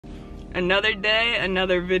Another day,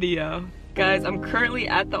 another video. Guys, I'm currently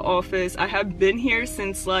at the office. I have been here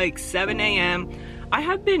since like 7 a.m. I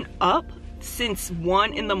have been up since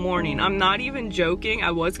 1 in the morning. I'm not even joking.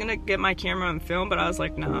 I was gonna get my camera and film, but I was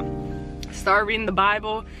like, nah. Start reading the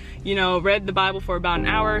Bible, you know, read the Bible for about an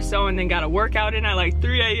hour or so and then got a workout in at like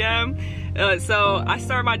 3 a.m. So I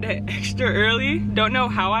started my day extra early. Don't know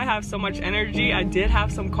how I have so much energy. I did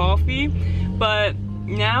have some coffee, but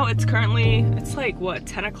now it's like what,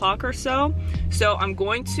 10 o'clock or so. So I'm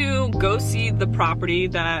going to go see the property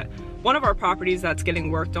one of our properties that's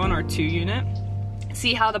getting worked on, our 2-unit.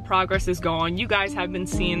 See how the progress is going. You guys have been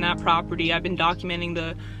seeing that property. I've been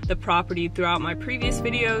documenting the property throughout my previous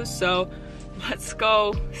videos. So let's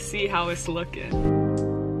go see how it's looking.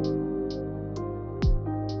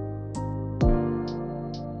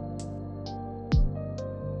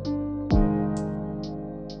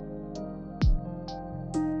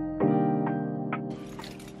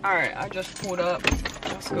 Alright, I just pulled up.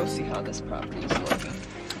 Let's go see how this property is looking.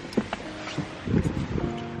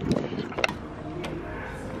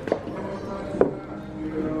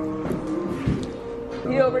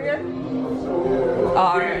 He over here?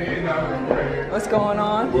 Alright. What's going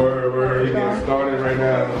on? We're getting started right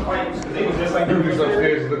now. You just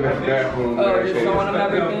upstairs looking at the bathroom. Oh, you're showing them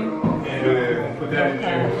everything? Yeah.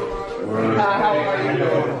 Okay. How are you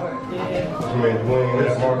doing? Yeah.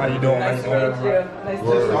 How you doing? Nice to meet you. Nice to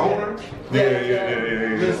meet you.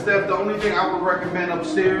 Yeah. Miss Steph, the only thing I would recommend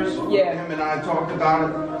upstairs, him and I talked about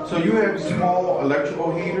it. So you have small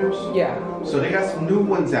electrical heaters. Yeah. So they got some new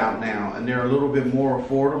ones out now, and they're a little bit more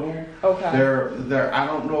affordable. Okay. They're I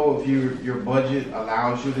don't know if your budget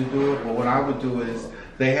allows you to do it, but what I would do is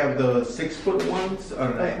they have the 6-foot ones, the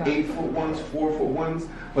 8-foot ones, 4-foot ones,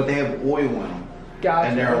 but they have oil in them. Gotcha.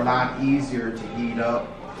 And they're a lot easier to heat up.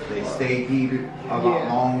 They stay heated a lot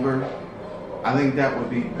longer. I think that would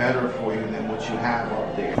be better for you than what you have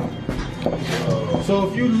up there. So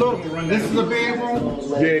if you look, this is a bedroom?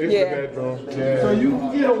 Yeah, this is a bedroom. Yeah. So you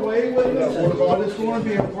can get away with it, but it's going to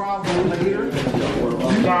be a problem later.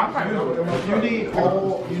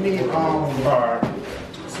 You need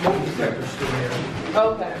smoke detectors still here.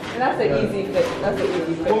 Okay, and that's an easy fix.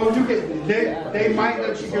 Well, you get they might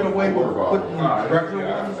let you get away with putting regular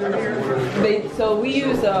ones in here. So we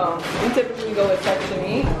use we typically go with Section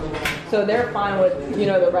 8, so they're fine with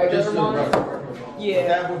the regular ones. Yeah.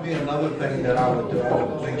 That would be another thing that I would do. I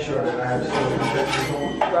would make sure that I have smoke detectors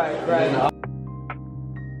on. Right.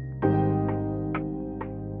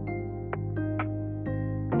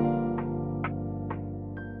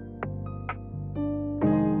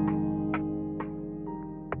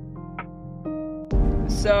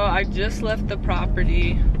 So I just left the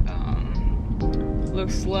property.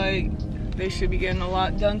 Looks like they should be getting a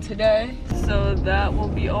lot done today, so that will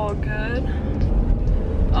be all good.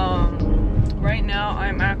 Right now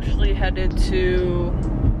I'm actually headed to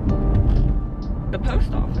the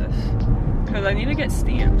post office because I need to get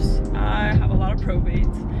stamps. I have a lot of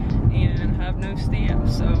probates and have no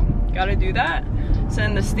stamps, so gotta do that.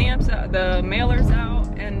 Send the stamps, the mailers out,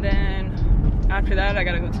 and then after that I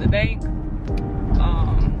gotta go to the bank.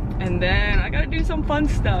 And then I gotta do some fun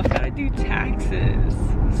stuff. Gotta do taxes.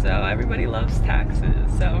 So everybody loves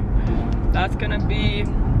taxes. So that's gonna be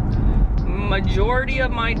majority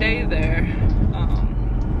of my day there.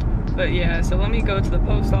 But yeah, so let me go to the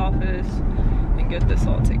post office and get this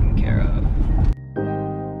all taken care of.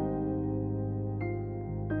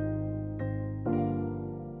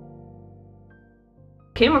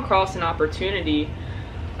 Came across an opportunity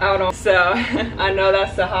out on, so I know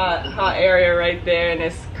that's a hot area right there, and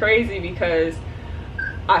it's crazy because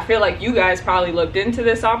I feel like you guys probably looked into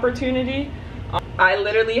this opportunity. I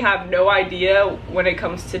literally have no idea when it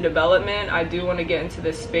comes to development. I do want to get into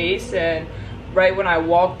this space, and right when I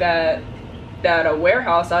walked that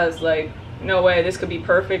warehouse, I was like, no way, this could be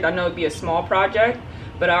perfect. I know it'd be a small project,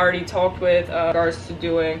 but I already talked with regards to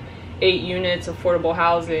doing 8 units, affordable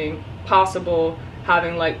housing, possible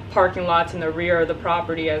having like parking lots in the rear of the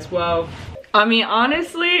property as well. I mean,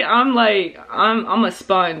 honestly, I'm a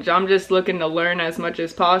sponge. I'm just looking to learn as much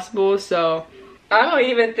as possible. So I don't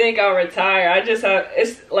even think I'll retire.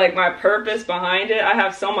 It's like my purpose behind it. I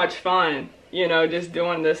have so much fun, just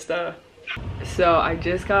doing this stuff. So I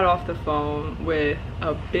just got off the phone with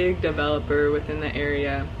a big developer within the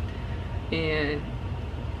area, and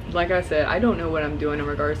like I said, I don't know what I'm doing in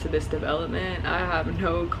regards to this development. I have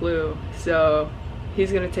no clue. So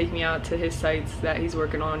he's gonna take me out to his sites that he's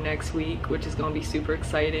working on next week, which is gonna be super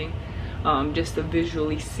exciting, just to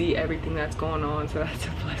visually see everything that's going on. So that's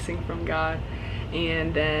a blessing from God.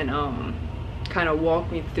 And then kind of walk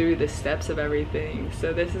me through the steps of everything.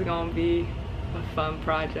 So this is gonna be a fun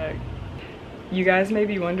project. You guys may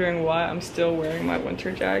be wondering why I'm still wearing my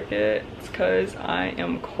winter jacket. It's because I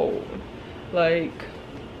am cold. Like,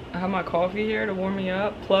 I have my coffee here to warm me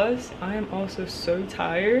up. Plus, I am also so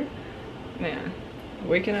tired. Man,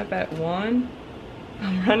 waking up at 1,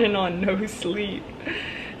 I'm running on no sleep.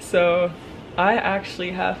 So I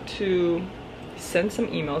actually have to send some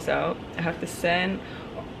emails out. I have to send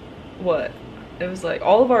what? It was like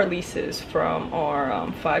all of our leases from our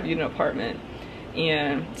 5-unit apartment,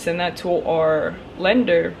 and send that to our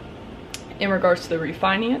lender in regards to the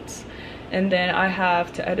refinance. And then I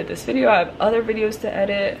have to edit this video. I have other videos to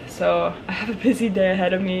edit, so I have a busy day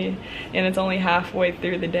ahead of me, and it's only halfway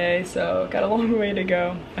through the day, so got a long way to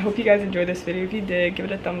go. I hope you guys enjoyed this video. If you did, give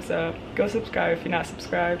it a thumbs up. Go subscribe if you're not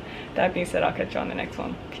subscribed. That being said, I'll catch you on the next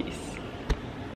one. Peace.